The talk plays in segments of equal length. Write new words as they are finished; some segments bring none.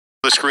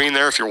the screen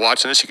there, if you're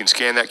watching this, you can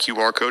scan that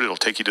QR code. It'll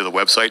take you to the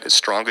website. It's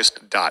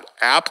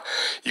strongest.app.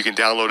 You can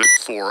download it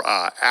for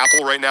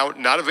Apple right now.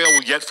 Not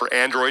available yet for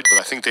Android, but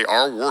I think they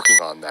are working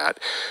on that.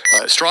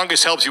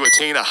 Strongest helps you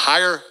attain a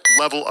higher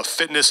level of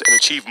fitness and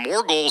achieve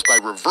more goals by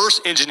reverse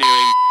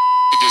engineering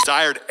the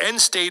desired end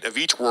state of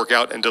each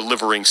workout and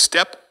delivering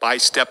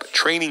step-by-step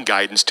training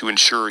guidance to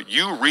ensure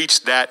you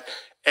reach that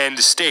end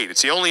state.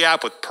 It's the only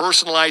app with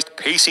personalized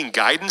pacing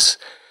guidance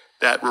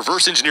that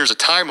reverse engineers a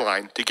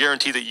timeline to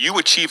guarantee that you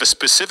achieve a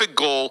specific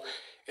goal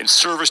in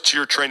service to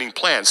your training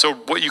plan. So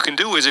what you can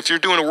do is if you're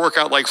doing a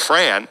workout like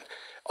Fran,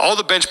 all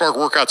the benchmark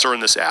workouts are in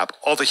this app.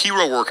 All the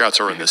hero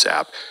workouts are in this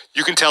app.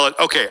 You can tell it,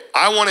 okay,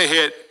 I want to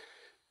hit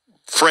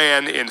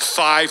Fran in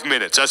 5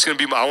 minutes. That's going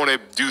to be I want to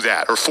do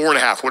that, or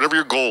 4.5, whatever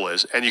your goal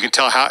is. And you can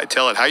tell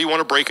it how you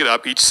want to break it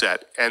up each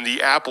set. And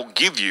the app will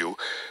give you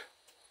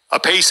a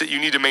pace that you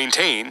need to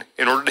maintain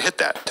in order to hit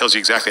that. It tells you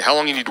exactly how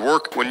long you need to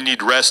work, when you need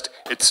to rest.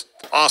 It's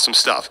awesome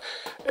stuff.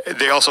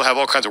 They also have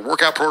all kinds of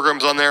workout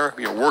programs on there.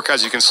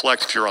 Workouts you can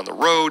select if you're on the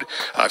road,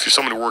 if you're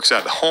someone who works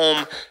out at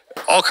home.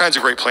 All kinds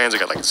of great plans. They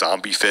got like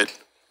Zombie Fit.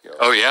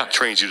 Oh, yeah.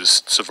 Trains you to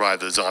survive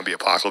the zombie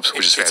apocalypse,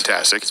 which is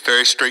fantastic. It's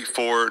very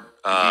straightforward.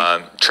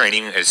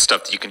 Training is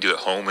stuff that you can do at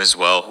home as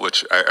well,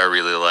 which I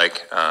really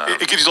like.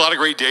 It gives you a lot of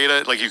great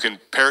data. Like you can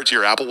pair it to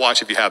your Apple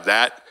Watch if you have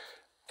that.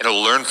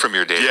 It'll learn from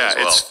your data as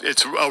well.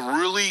 It's a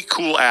really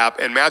cool app.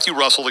 And Matthew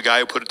Russell, the guy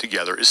who put it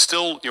together, is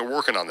still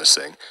working on this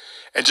thing.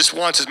 And just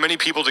wants as many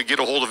people to get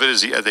a hold of it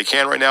as they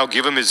can right now.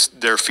 Give him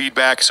their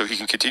feedback so he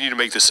can continue to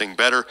make this thing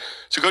better.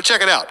 So go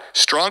check it out.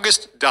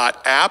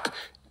 Strongest.app.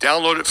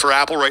 Download it for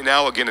Apple right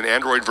now. Again, an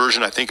Android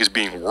version I think is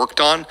being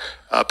worked on,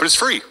 but it's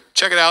free.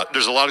 Check it out.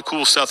 There's a lot of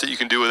cool stuff that you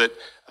can do with it.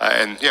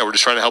 We're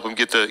just trying to help them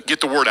get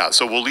the word out.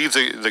 So we'll leave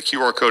the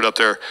QR code up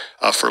there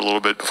for a little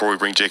bit before we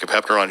bring Jacob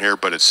Hepner on here,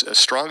 but it's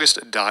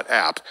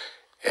strongest.app.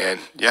 And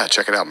yeah,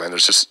 check it out, man.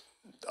 There's just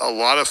a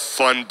lot of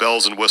fun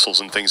bells and whistles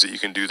and things that you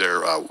can do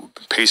there,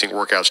 pacing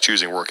workouts,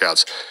 choosing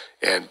workouts.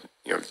 And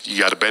you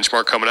got a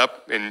benchmark coming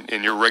up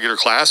in your regular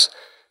class,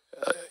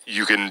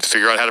 you can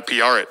figure out how to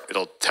PR it.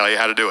 It'll tell you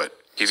how to do it.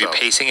 Gives you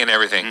pacing and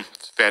everything.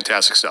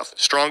 Fantastic stuff.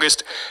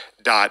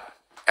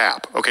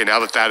 Strongest.app. Okay, now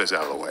that is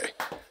out of the way,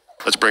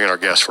 let's bring in our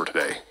guest for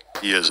today.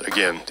 He is,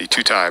 again, the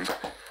two-time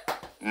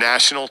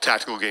National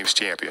Tactical Games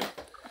champion,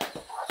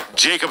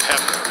 Jacob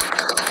Hepner.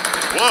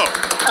 Whoa.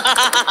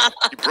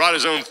 He brought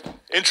his own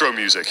intro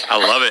music. I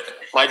love it.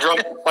 My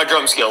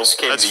drum skills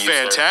came That's to you,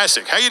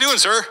 fantastic. How you doing,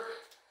 sir?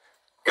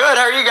 Good.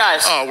 How are you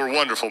guys? Oh, we're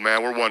wonderful,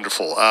 man. We're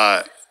wonderful.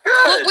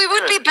 Well, we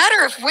would be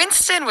better if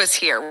Winston was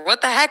here.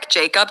 What the heck,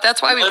 Jacob?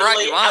 That's why we brought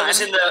you on. I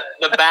was in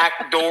the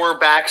back door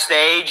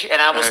backstage,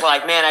 and I was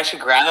like, man, I should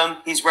grab him.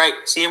 He's right.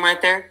 See him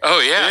right there? Oh,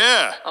 yeah.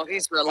 Yeah. Oh,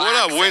 he's relaxing.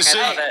 What up, Winston?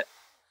 I love it.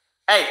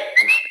 Hey,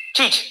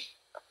 Cheech.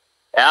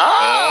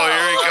 Oh,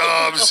 here he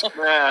comes.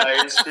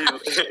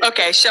 Yeah,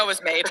 Okay, show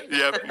is made.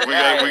 Yep,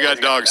 we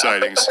got dog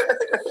sightings.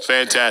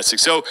 Fantastic.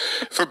 So,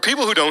 for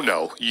people who don't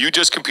know, you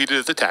just competed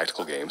at the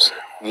Tactical Games,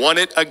 won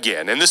it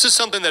again, and this is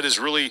something that is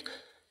really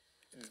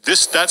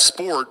that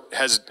sport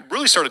has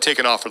really started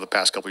taking off for the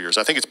past couple of years.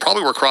 I think it's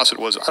probably where CrossFit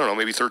was. I don't know,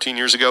 maybe 13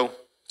 years ago,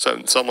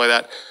 something like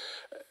that.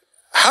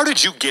 How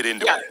did you get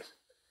into it?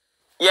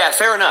 Yeah,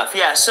 fair enough.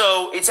 Yeah,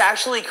 so it's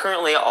actually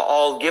currently,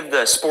 I'll give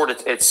the sport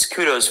its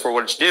kudos for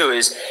what it's due,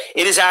 is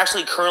it is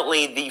actually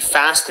currently the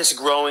fastest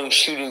growing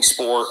shooting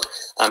sport,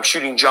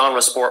 shooting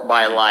genre sport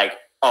by like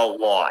a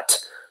lot.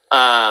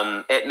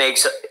 It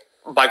makes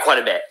by quite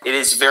a bit. It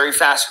is very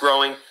fast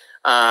growing,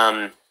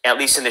 at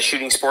least in the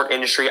shooting sport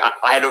industry.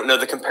 I don't know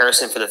the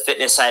comparison for the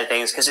fitness side of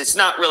things because it's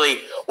not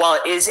really, while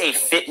it is a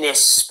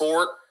fitness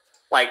sport,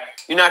 like,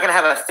 you're not going to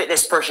have a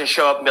fitness person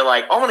show up and be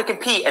like, I want to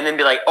compete, and then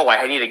be like, oh,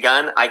 I need a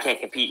gun, I can't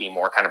compete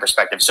anymore kind of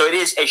perspective. So it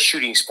is a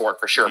shooting sport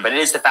for sure, but it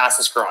is the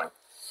fastest growing.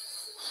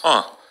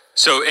 Huh.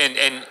 So,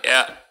 and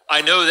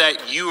I know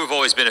that you have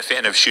always been a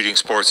fan of shooting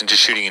sports and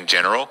just shooting in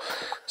general.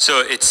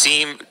 So it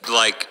seemed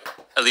like,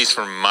 at least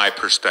from my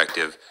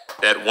perspective,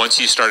 that once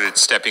you started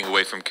stepping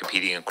away from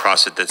competing in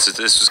CrossFit,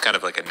 this was kind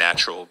of like a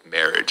natural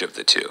marriage of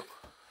the two.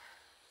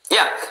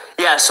 Yeah.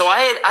 So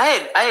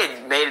I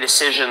had made a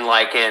decision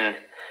like in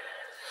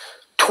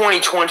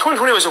 2020.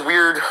 2020 was a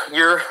weird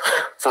year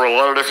for a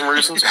lot of different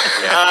reasons.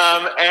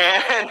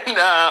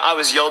 I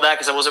was yelled at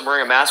because I wasn't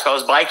wearing a mask. I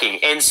was biking.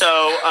 And so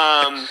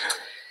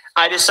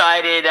I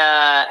decided,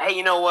 hey,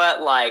 you know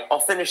what? Like,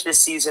 I'll finish this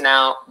season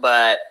out,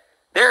 but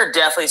there are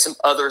definitely some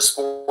other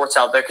sports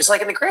out there. Because,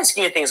 like, in the grand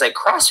scheme of things, like,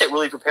 CrossFit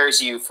really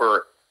prepares you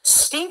for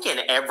stinking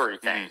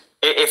everything,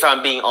 if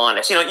I'm being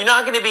honest. You're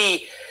not going to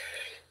be,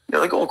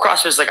 the goal of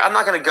CrossFit is, like, I'm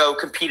not going to go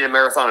compete in a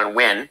marathon and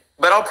win,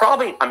 but I'm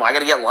not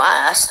going to get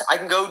last. I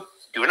can go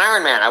do an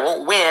Ironman. I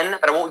won't win,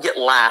 but I won't get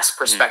last,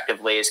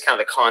 prospectively, is kind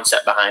of the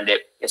concept behind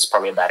it. It's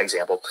probably a bad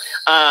example.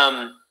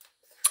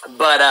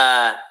 But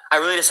I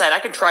really decided I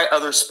could try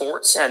other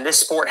sports, and this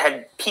sport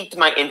had piqued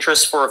my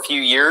interest for a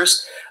few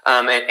years.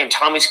 And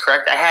Tommy's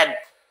correct. I had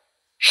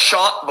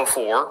shot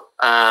before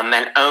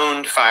and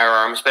owned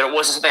firearms, but it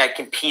wasn't something I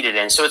competed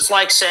in. So it's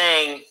like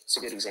saying, it's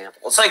a good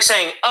example. It's like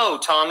saying, oh,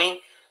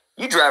 Tommy,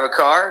 you drive a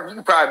car, you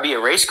could probably be a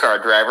race car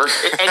driver.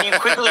 And you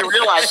quickly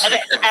realize, and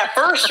at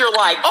first you're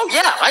like, oh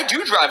yeah, I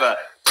do drive a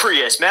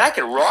Prius, man. I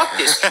can rock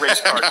this race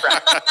car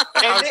track.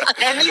 And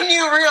then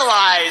you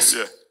realize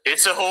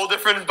it's a whole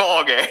different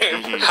ballgame.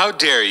 Mm-hmm. How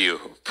dare you?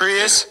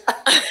 Prius?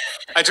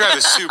 I drive a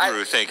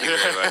Subaru, thank you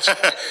very much.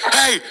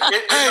 Hey,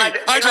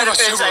 I drive a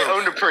Subaru. I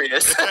owned a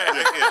Prius.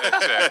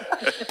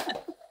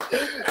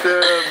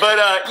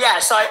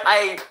 So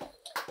I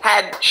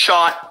had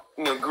shot,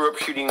 grew up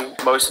shooting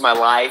most of my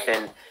life,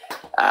 and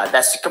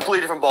that's a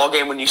completely different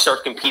ballgame when you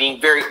start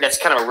competing. That's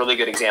kind of a really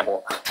good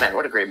example. Man,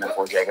 what a great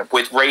metaphor, Jacob,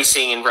 with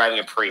racing and driving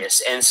a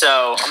Prius. And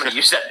so I'm going to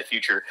use that in the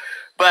future.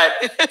 But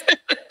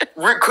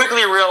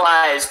quickly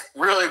realized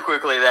really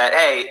quickly that,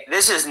 hey,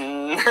 this is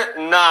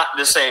not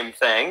the same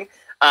thing.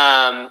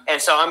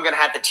 And so I'm going to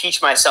have to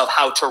teach myself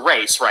how to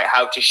race, right?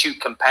 How to shoot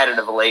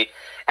competitively.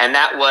 And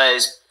that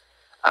was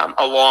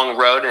a long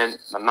road, and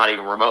I'm not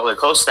even remotely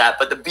close to that.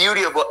 But the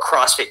beauty of what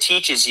CrossFit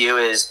teaches you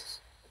is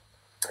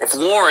if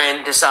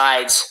Lauren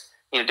decides,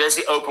 does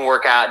the open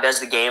workout, does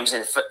the games,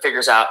 and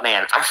figures out,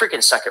 man, I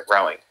freaking suck at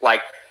rowing.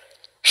 Like,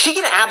 she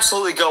can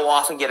absolutely go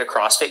off and get a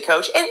CrossFit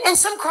coach. And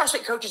some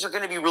CrossFit coaches are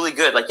going to be really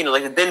good. Like,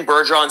 like the Ben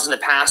Bergerons in the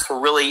past were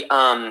really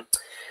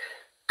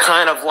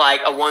kind of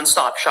like a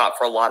one-stop shop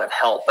for a lot of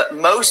help. But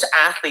most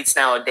athletes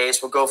nowadays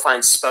will go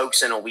find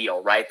spokes in a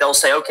wheel, right? They'll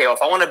say, okay, well,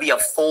 if I want to be a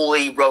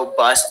fully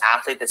robust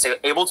athlete that's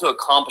able to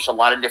accomplish a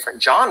lot of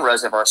different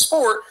genres of our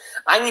sport,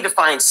 I need to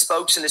find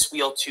spokes in this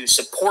wheel to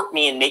support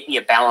me and make me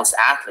a balanced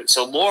athlete.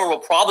 So Laura will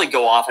probably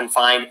go off and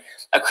find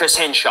a Chris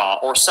Henshaw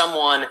or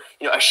someone,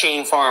 a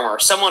Shane Farmer,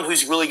 someone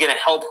who's really going to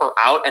help her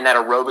out in that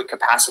aerobic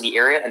capacity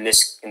area. In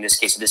this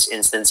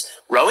instance,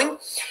 rowing.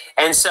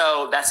 And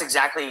so that's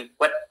exactly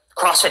what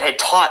CrossFit had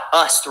taught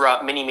us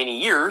throughout many,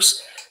 many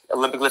years.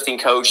 Olympic lifting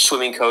coach,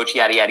 swimming coach,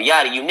 yada, yada,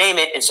 yada, you name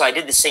it. And so I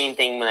did the same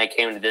thing when I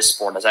came into this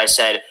sport. As I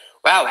said,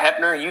 wow,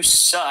 Hepner, you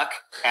suck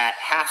at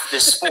half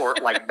this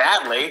sport, like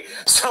badly.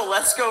 So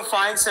let's go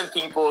find some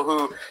people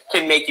who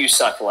can make you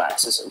suck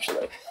less,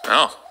 essentially.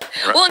 Oh.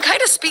 Well, and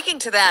kind of speaking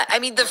to that, I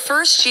mean, the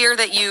first year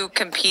that you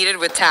competed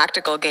with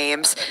tactical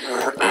games,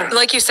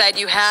 like you said,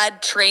 you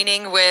had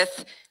training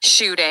with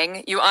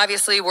shooting. You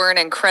obviously were an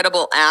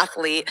incredible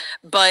athlete,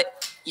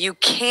 but you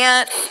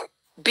can't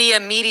be a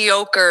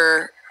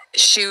mediocre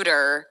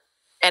shooter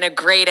and a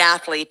great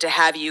athlete to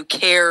have you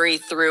carry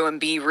through and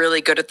be really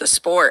good at the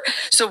sport.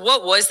 So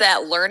what was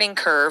that learning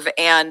curve,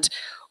 and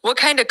what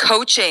kind of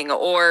coaching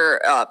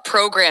or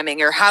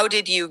programming, or how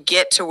did you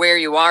get to where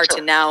you are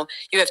to now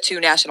you have 2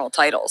 national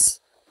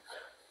titles?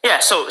 Yeah,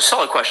 so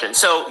solid question.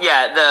 So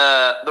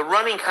yeah, the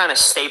running kind of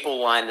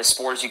staple line in the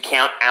sport is you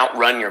can't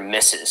outrun your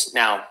misses.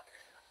 Now,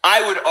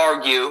 I would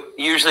argue,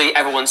 usually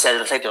everyone says,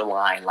 it's like their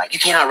line, like, you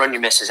can't outrun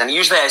your misses. And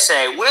usually I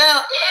say,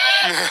 well,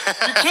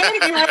 yeah, you can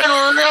if you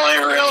run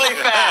really, really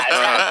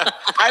fast.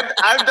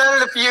 I've done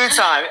it a few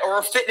times,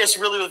 or fitness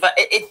really fast.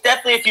 It's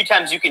definitely a few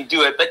times you can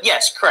do it. But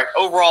yes, correct.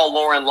 Overall,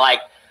 Lauren, like,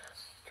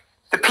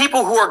 the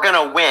people who are going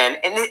to win,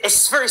 and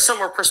it's very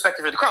similar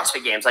perspective to the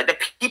CrossFit Games. Like, the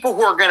people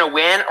who are going to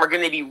win are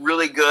going to be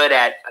really good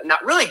at,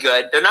 not really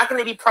good, they're not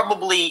going to be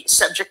probably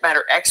subject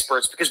matter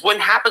experts, because what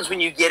happens when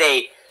you get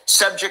a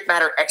subject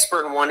matter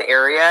expert in one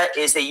area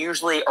is they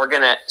usually are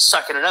going to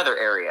suck in another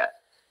area.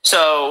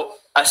 So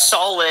a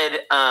solid,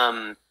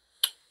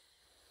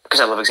 because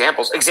I love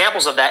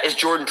examples of that is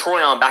Jordan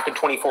Troyon back in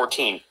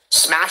 2014.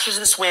 Smashes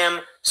the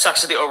swim,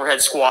 sucks at the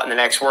overhead squat in the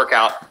next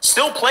workout,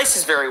 still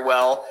places very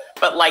well,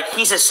 but like,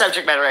 he's a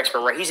subject matter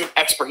expert, right? He's an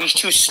expert. He's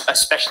too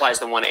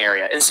specialized in one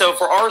area. And so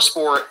for our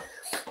sport,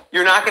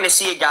 you're not going to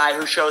see a guy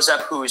who shows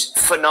up who's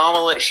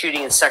phenomenal at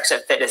shooting and sucks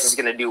at fitness is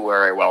going to do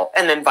very well.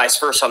 And then vice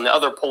versa. On the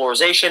other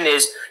polarization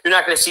is you're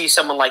not going to see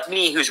someone like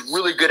me who's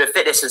really good at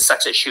fitness and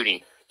sucks at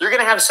shooting. You're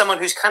going to have someone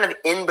who's kind of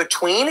in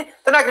between.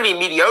 They're not going to be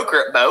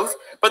mediocre at both,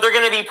 but they're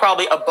going to be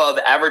probably above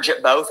average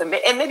at both. And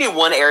maybe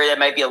one area that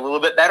might be a little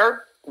bit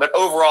better, but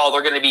overall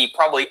they're going to be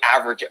probably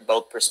average at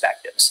both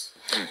perspectives.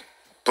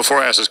 Before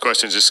I ask this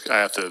question, I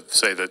have to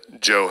say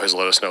that Joe has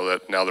let us know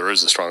that now there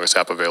is the strongest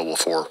app available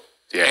for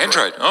the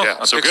Android. Oh,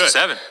 yeah, so Pixel good.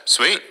 7.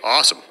 Sweet.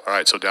 Awesome. All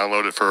right, so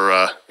download it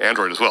for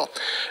Android as well.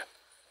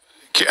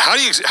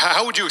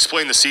 How would you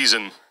explain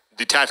the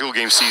tactical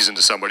game season,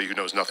 to somebody who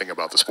knows nothing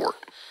about the sport?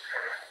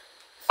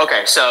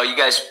 Okay, so you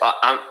guys,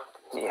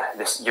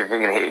 you're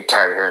going to get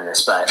tired of hearing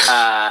this, but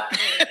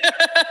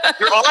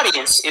your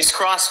audience is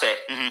CrossFit.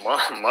 Mm-hmm. Well,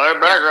 my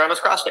background is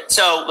CrossFit.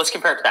 So let's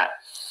compare it to that.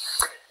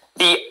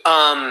 The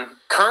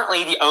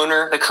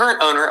current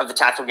owner of the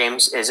tactical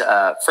games is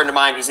a friend of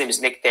mine. His name is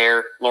Nick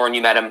Thayer. Lauren,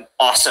 you met him.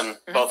 Awesome.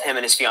 Mm-hmm. Both him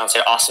and his fiance,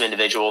 awesome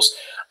individuals.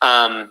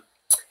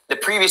 The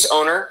previous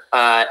owner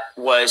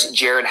was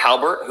Jared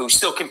Halbert, who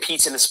still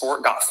competes in the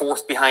sport, got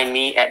 4th behind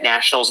me at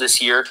Nationals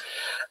this year.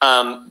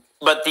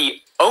 But the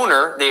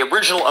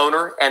original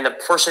owner, and the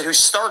person who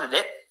started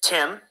it,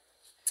 Tim,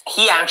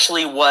 he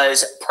actually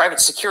was private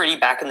security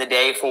back in the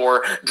day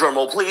for,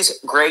 drumroll please,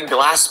 Greg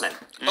Glassman.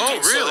 Oh,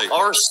 really?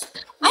 So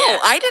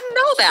I didn't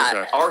know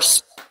that. Our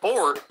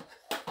sport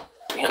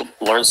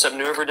Learn something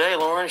new every day,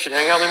 Lauren. You should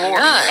hang out with me more.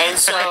 Yeah. And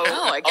so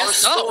I guess our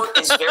so. sport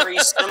is very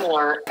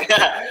similar.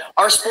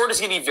 Our sport is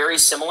going to be very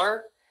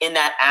similar in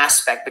that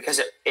aspect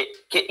because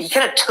he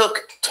kind of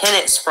took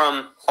tenets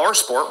from our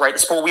sport, right? The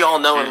sport we all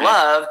know and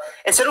love,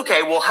 and said,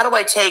 okay, well, how do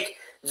I take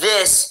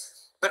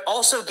this, but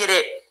also get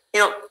it,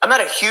 I'm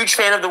not a huge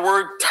fan of the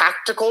word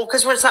tactical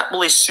because it's not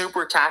really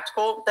super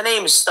tactical. The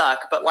name is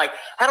stuck, but like,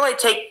 how do I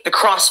take the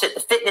CrossFit, the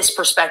fitness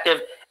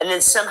perspective, and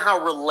then somehow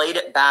relate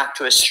it back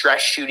to a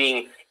stress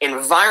shooting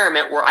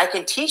environment where I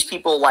can teach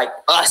people like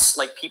us,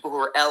 like people who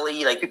are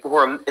LE, like people who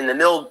are in the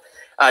middle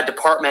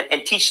department,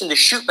 and teach them to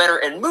shoot better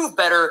and move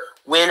better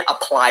when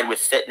applied with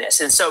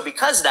fitness. And so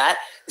because of that,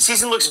 the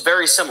season looks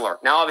very similar.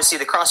 Now, obviously,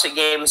 the CrossFit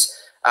Games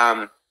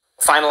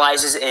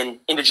finalizes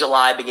into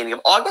July, beginning of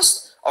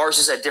August. Ours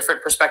is a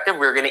different perspective.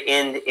 We're going to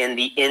end in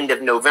the end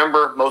of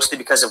November, mostly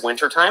because of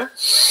winter time.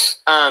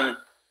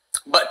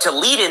 But to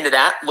lead into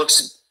that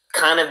looks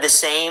kind of the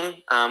same.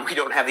 We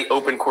don't have the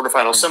open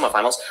quarterfinals,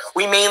 semifinals.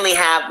 We mainly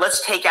have,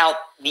 let's take out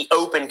the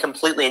open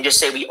completely and just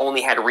say we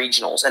only had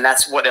regionals, and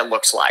that's what it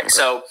looks like. Okay.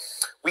 So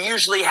we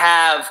usually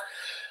have,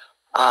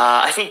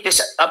 I think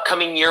this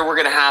upcoming year, we're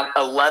going to have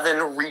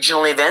 11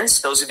 regional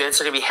events. Those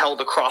events are going to be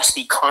held across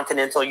the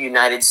continental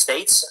United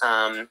States.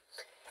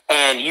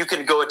 And you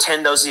can go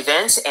attend those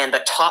events, and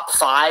the top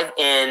 5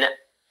 in, I'm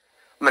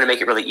going to make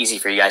it really easy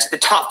for you guys. The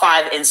top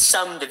 5 in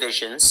some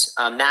divisions,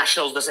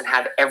 Nationals doesn't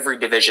have every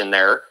division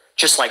there,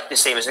 just like the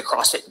same as the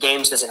CrossFit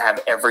Games doesn't have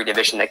every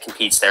division that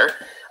competes there.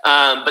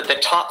 But the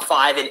top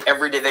 5 in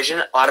every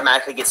division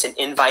automatically gets an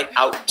invite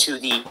out to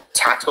the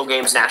Tactical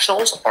Games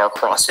Nationals or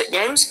CrossFit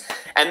Games.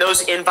 And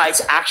those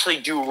invites actually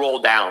do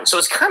roll down. So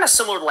it's kind of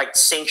similar to like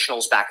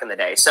sanctionals back in the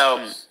day.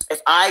 So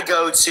if I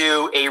go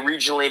to a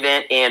regional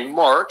event in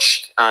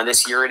March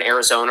this year in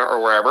Arizona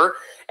or wherever,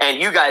 and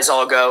you guys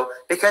all go,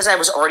 because I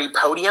was already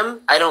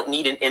podium, I don't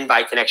need an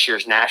invite to next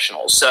year's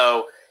Nationals.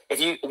 So if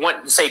you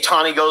want to say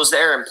Tommy goes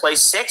there and plays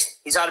 6th,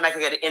 he's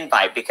automatically got an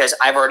invite because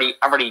I've already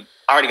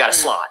got a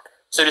slot.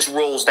 So it just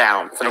rolls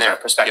down from their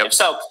perspective. Yep.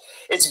 So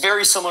it's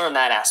very similar in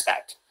that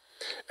aspect.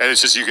 And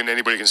it's just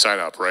anybody can sign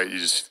up, right? You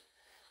just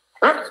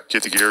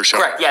get the gear, show.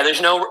 Correct. Yeah,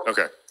 there's no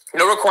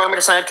requirement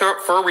to sign up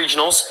for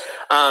regionals.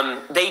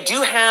 They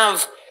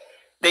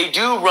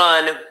do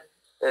run.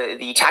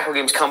 The Tackle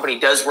Games company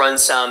does run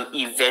some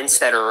events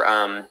that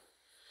are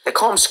they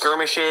call them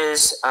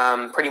skirmishes,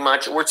 pretty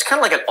much, where it's kind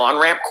of like an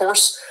on-ramp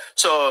course.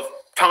 So if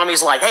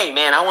Tommy's like, hey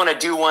man, I want to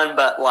do one,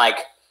 but like,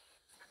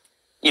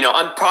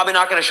 I'm probably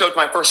not going to show up to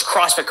my first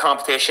CrossFit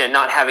competition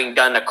not having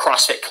done a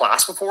CrossFit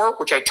class before,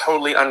 which I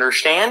totally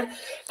understand.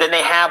 Then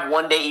they have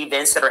one-day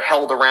events that are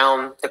held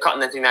around the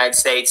continental United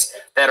States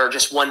that are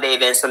just one-day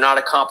events. They're not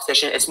a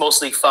competition. It's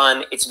mostly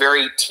fun. It's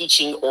very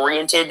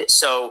teaching-oriented.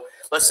 So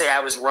let's say I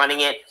was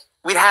running it.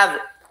 We'd have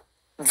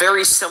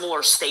very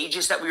similar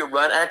stages that we would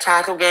run at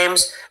Tackle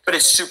Games, but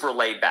it's super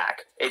laid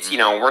back. It's,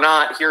 we're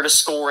not here to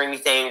score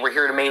anything. We're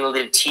here to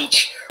mainly to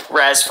teach.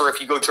 Whereas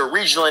if you go to a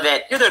regional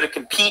event, you're there to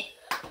compete.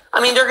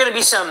 I mean, there are going to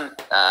be some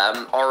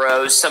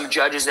ROs, some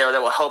judges there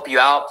that will help you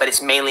out, but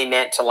it's mainly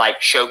meant to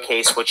like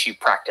showcase what you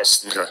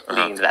practiced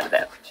leading to that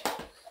event.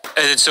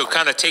 And so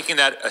kind of taking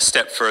that a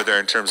step further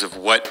in terms of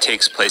what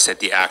takes place at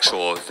the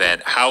actual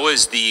event, how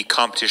is the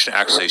competition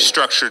actually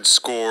structured,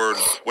 scored?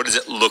 What does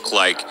it look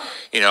like?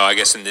 I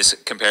guess in this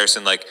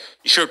comparison, like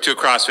you show up to a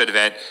CrossFit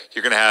event,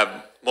 you're going to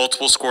have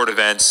multiple scored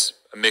events,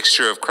 a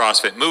mixture of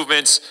CrossFit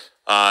movements,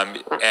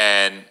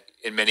 and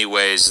in many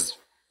ways,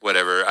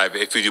 whatever.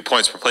 If we do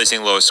points per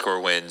placing, lowest score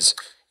wins.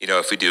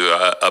 If we do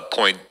a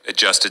point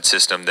adjusted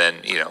system,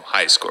 then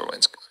highest score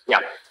wins. Yeah.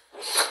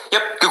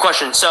 Yep. Good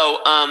question. So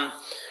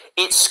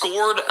it's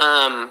scored.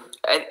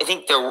 I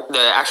think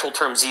the actual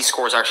term Z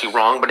score is actually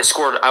wrong, but it's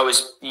scored. I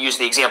always use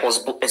the example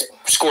as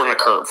scored on a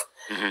curve.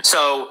 Mm-hmm.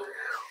 So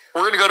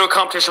we're going to go to a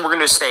competition. We're going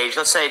to do a stage.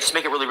 Let's say just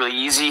make it really, really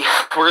easy.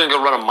 We're going to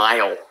go run a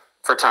mile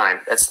for time.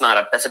 That's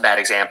a bad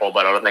example,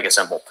 but I'll make it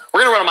simple.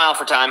 We're going to run a mile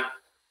for time,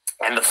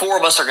 and the 4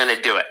 of us are going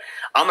to do it.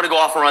 I'm going to go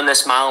off and run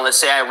this mile, and let's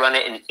say I run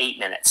it in 8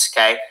 minutes,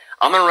 okay?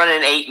 I'm going to run it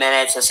in 8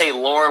 minutes. Let's say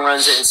Lauren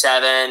runs it in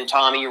 7,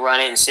 Tommy, you run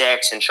it in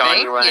 6, and Sean,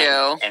 you run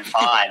it in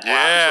 5.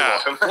 Yeah.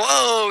 Wow,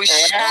 whoa,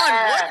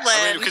 Sean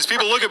Woodland. Because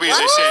people look at me and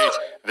they say,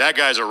 that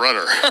guy's a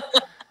runner.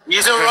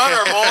 He's a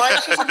runner, boy.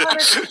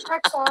 She's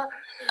a runner.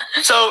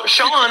 So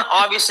Sean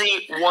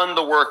obviously won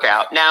the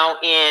workout. Now,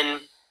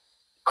 in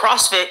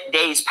CrossFit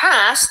days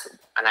past,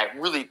 and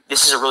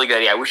this is a really good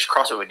idea. I wish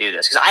CrossFit would do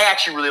this because I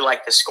actually really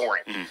like the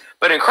scoring. Mm-hmm.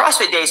 But in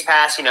CrossFit days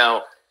past,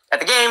 at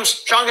the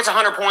games, Sean gets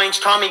 100 points,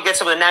 Tommy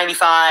gets over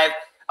 95,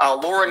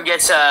 Lauren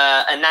gets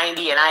a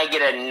 90, and I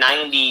get a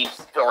 90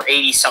 or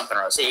 80 something,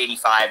 or I'll say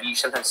 85.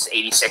 Sometimes it's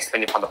 86,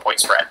 depending upon the point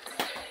spread.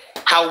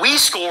 How we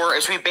score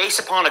is we base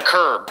upon a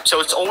curve.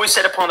 So it's always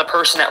set upon the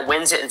person that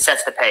wins it and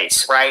sets the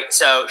pace, right?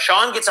 So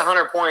Sean gets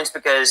 100 points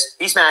because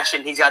he smashed it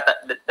and he's got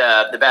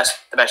the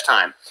best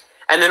time.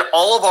 And then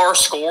all of our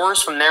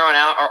scores from there on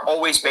out are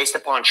always based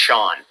upon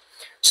Sean.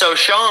 So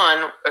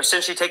Sean,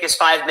 essentially take his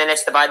 5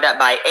 minutes, divide that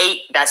by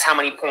 8. That's how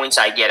many points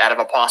I get out of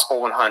a possible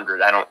 100.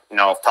 I don't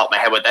know off the top of my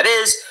head what that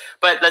is,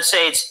 but let's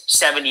say it's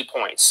 70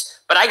 points.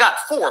 But I got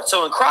 4th.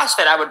 So in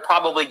CrossFit, I would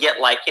probably get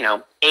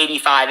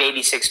 85,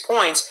 86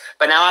 points.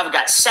 But now I've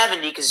got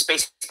 70 because it's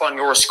based on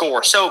your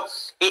score. So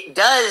it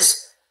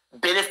does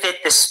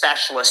benefit the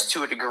specialist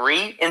to a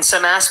degree in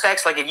some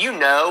aspects. Like if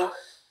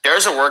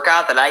there's a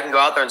workout that I can go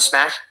out there and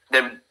smash,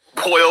 then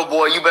boy, oh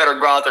boy, you better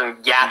go out there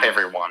and gap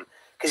everyone.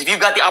 Because if you've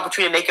got the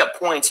opportunity to make up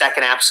points, that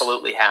can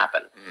absolutely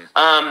happen.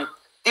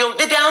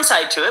 The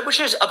downside to it, which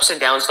is ups and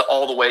downs to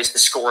all the ways to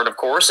score it, of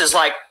course, is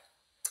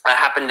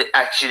happened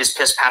actually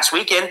this past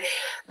weekend.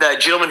 The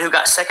gentleman who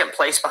got second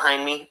place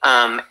behind me,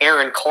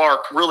 Aaron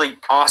Clark, really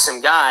awesome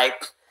guy.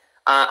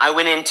 I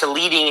went into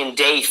leading in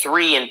day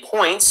 3 in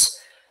points.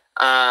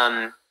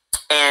 And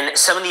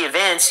some of the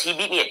events, he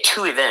beat me at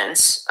 2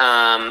 events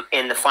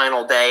in the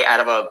final day out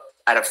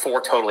of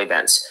 4 total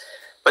events.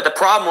 But the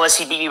problem was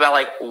he beat me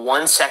by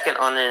 1 second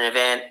on an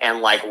event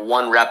and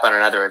 1 rep on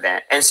another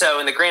event. And so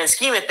in the grand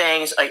scheme of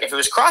things, if it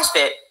was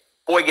CrossFit,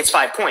 boy gets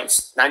 5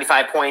 points,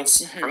 95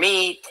 points for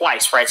me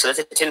twice, right? So that's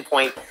a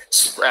 10-point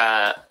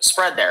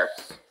spread there.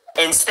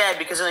 Instead,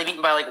 because he only beat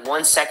me by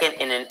 1 second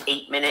in an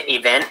 8-minute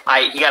event,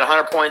 he got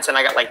 100 points and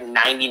I got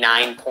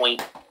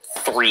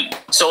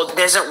 99.3. So it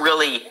doesn't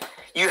really,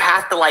 you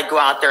have to go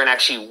out there and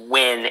actually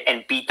win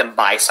and beat them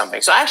by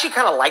something. So I actually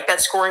kind of like that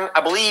scoring.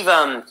 I believe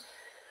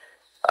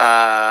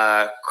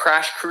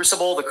Crash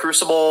Crucible, the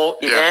Crucible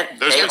event.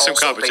 There's been some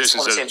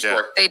competitions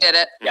that they did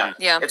it.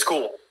 Yeah, it's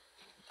cool.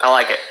 I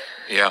like it.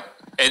 Yeah,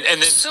 and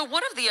then so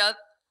one of the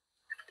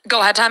go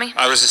ahead, Tommy.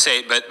 I was to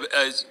say, but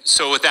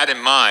so with that in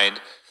mind,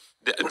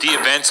 the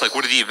events, what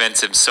do the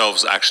events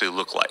themselves actually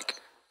look like?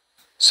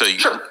 So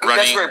Sure,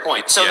 that's a great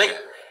point. So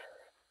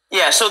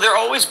so they're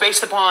always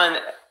based upon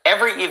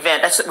every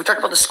event. We talked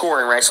about the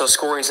scoring, right? So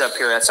scoring's up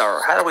here. That's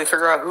how do we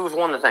figure out who's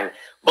won the thing?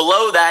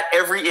 Below that,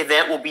 every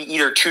event will be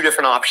either 2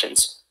 different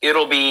options.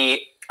 It'll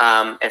be,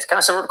 it's kind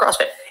of similar to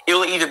CrossFit.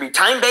 It'll either be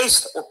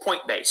time-based or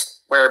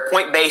point-based, where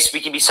point-based, we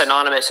can be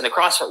synonymous in the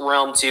CrossFit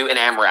realm to an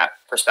AMRAP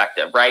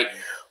perspective, right?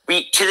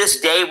 To this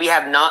day, we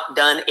have not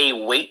done a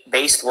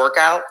weight-based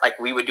workout like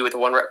we would do with the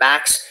 1 rep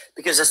max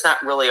because it's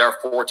not really our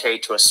forte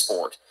to a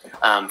sport,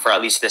 for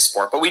at least this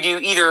sport. But we do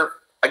either,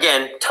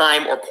 again,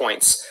 time or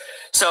points.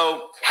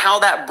 So how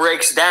that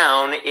breaks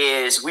down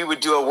is we would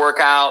do a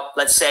workout.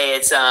 Let's say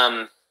it's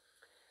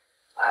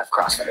I have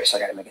CrossFitters, so I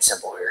got to make it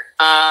simple here.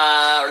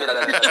 No.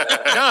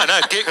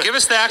 Give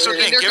us the actual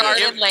thing.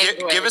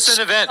 Give us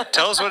an event.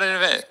 Tell us what an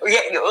event.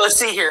 Yeah, let's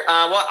see here.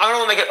 Well, I don't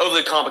want to make it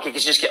overly complicated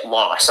because you just get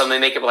lost. So I'm going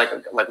to make it like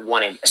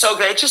 180. So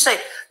okay, just say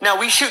now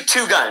we shoot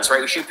 2 guns,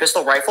 right? We shoot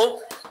pistol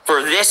rifle.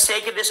 For this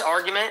sake of this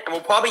argument, and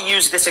we'll probably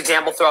use this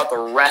example throughout the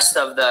rest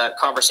of the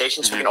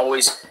conversation, so we can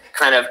always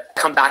kind of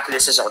come back to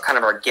this as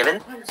our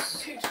given.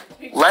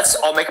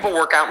 I'll make up a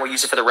workout and we'll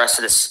use it for the rest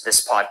of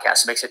this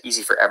podcast. It makes it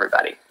easy for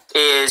everybody.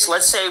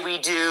 Let's say we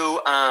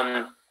do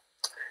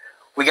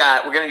we're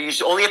going to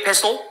use only a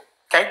pistol.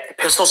 Okay, the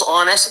pistol's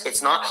on us.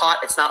 It's not hot.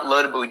 It's not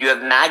loaded, but we do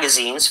have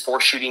magazines for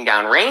shooting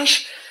down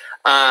range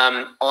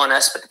on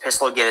us. But the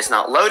pistol again is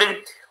not loaded.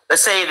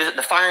 Let's say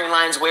the firing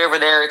line's way over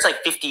there. It's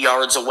 50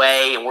 yards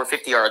away, and we're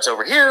 50 yards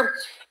over here.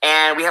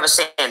 And we have a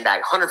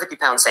sandbag,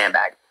 150-pound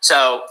sandbag.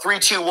 So 3,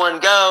 2, 1,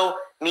 go.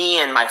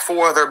 Me and my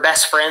 4 other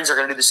best friends are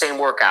going to do the same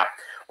workout.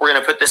 We're going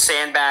to put the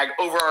sandbag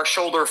over our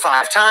shoulder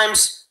 5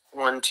 times.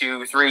 1,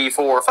 2, 3,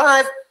 4,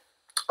 5.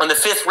 On the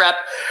 5th rep,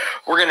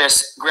 we're going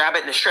to grab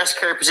it in the stress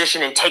carry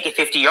position and take it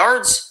 50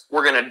 yards.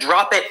 We're going to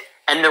drop it,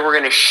 and then we're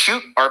going to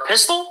shoot our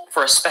pistol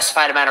for a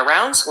specified amount of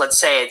rounds. Let's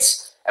say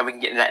and we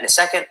can get into that in a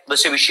second.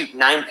 Let's say we shoot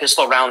 9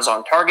 pistol rounds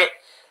on target.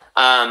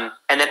 And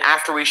then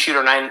after we shoot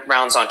our 9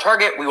 rounds on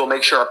target, we will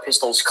make sure our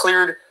pistol is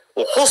cleared.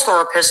 We'll holster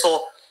our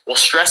pistol. We'll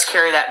stress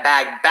carry that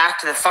bag back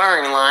to the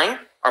firing line.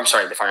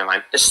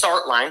 The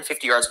start line,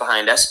 50 yards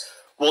behind us.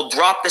 We'll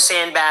drop the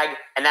sandbag,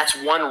 and that's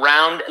 1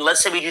 round. And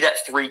let's say we do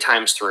that 3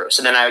 times through.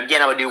 So then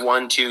I would do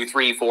 1, 2,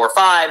 3, 4,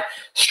 5.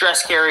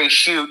 Stress carry,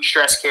 shoot,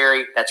 stress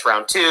carry. That's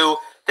round 2.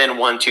 Then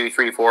 1, 2,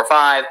 3, 4,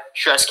 5.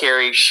 Stress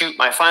carry, shoot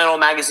my final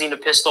magazine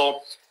of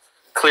pistol.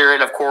 Clear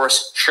it, of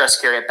course, stress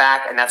carry it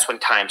back, and that's when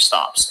time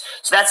stops.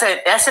 So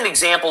that's an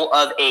example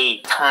of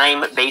a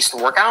time-based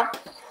workout.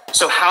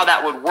 So how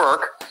that would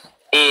work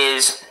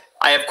is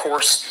I, of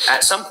course,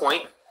 at some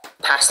point,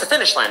 pass the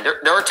finish line.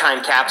 There are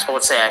time caps, but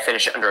let's say I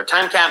finish it under a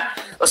time cap.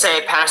 Let's say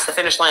I pass the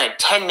finish line in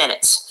 10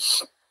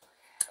 minutes.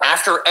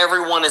 After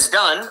everyone is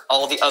done,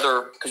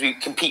 because we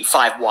compete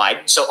 5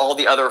 wide, so all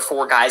the other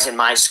 4 guys in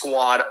my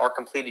squad are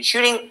completed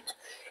shooting,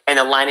 and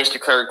the line is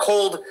declared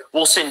cold,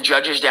 we'll send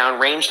judges down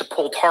range to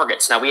pull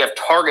targets. Now, we have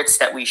targets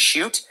that we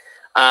shoot.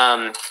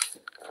 Let's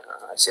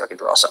see if I can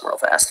draw something real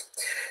fast.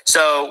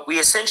 So we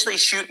essentially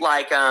shoot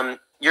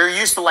you're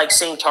used to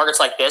seeing targets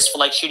like this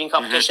for shooting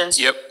competitions.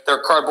 Mm-hmm. Yep.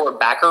 They're cardboard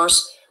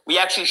backers. We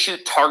actually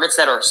shoot targets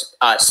that are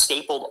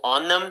stapled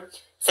on them.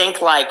 Think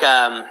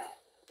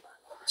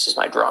this is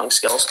my drawing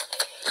skills.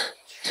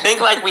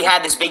 Think we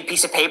had this big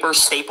piece of paper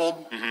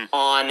stapled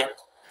on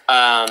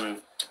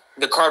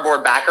the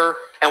cardboard backer.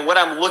 And what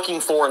I'm looking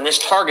for in this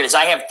target is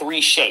I have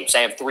 3 shapes. I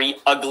have 3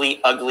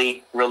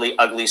 ugly, really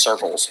ugly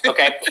circles.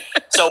 Okay.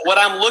 So what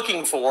I'm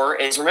looking for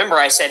is, remember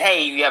I said,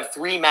 hey, you have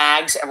 3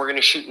 mags and we're going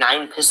to shoot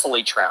 9 pistol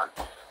each round.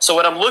 So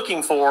what I'm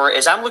looking for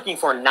is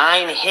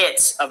 9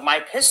 hits of my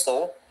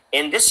pistol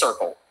in this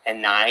circle,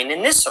 and 9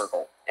 in this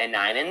circle, and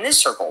 9 in this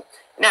circle.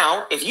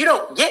 Now, if you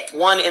don't get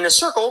 1 in the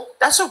circle,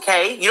 that's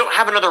okay. You don't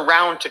have another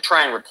round to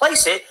try and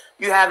replace it.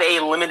 You have a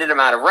limited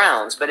amount of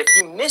rounds. But if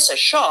you miss a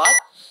shot,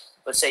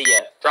 let's say you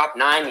drop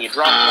 9, you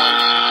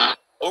drop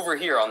 1 over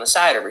here on the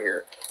side over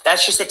here.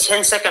 That's just a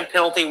 10-second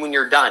penalty when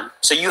you're done.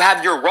 So you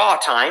have your raw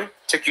time.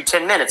 Took you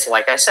 10 minutes,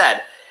 like I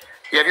said.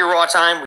 You have your raw time.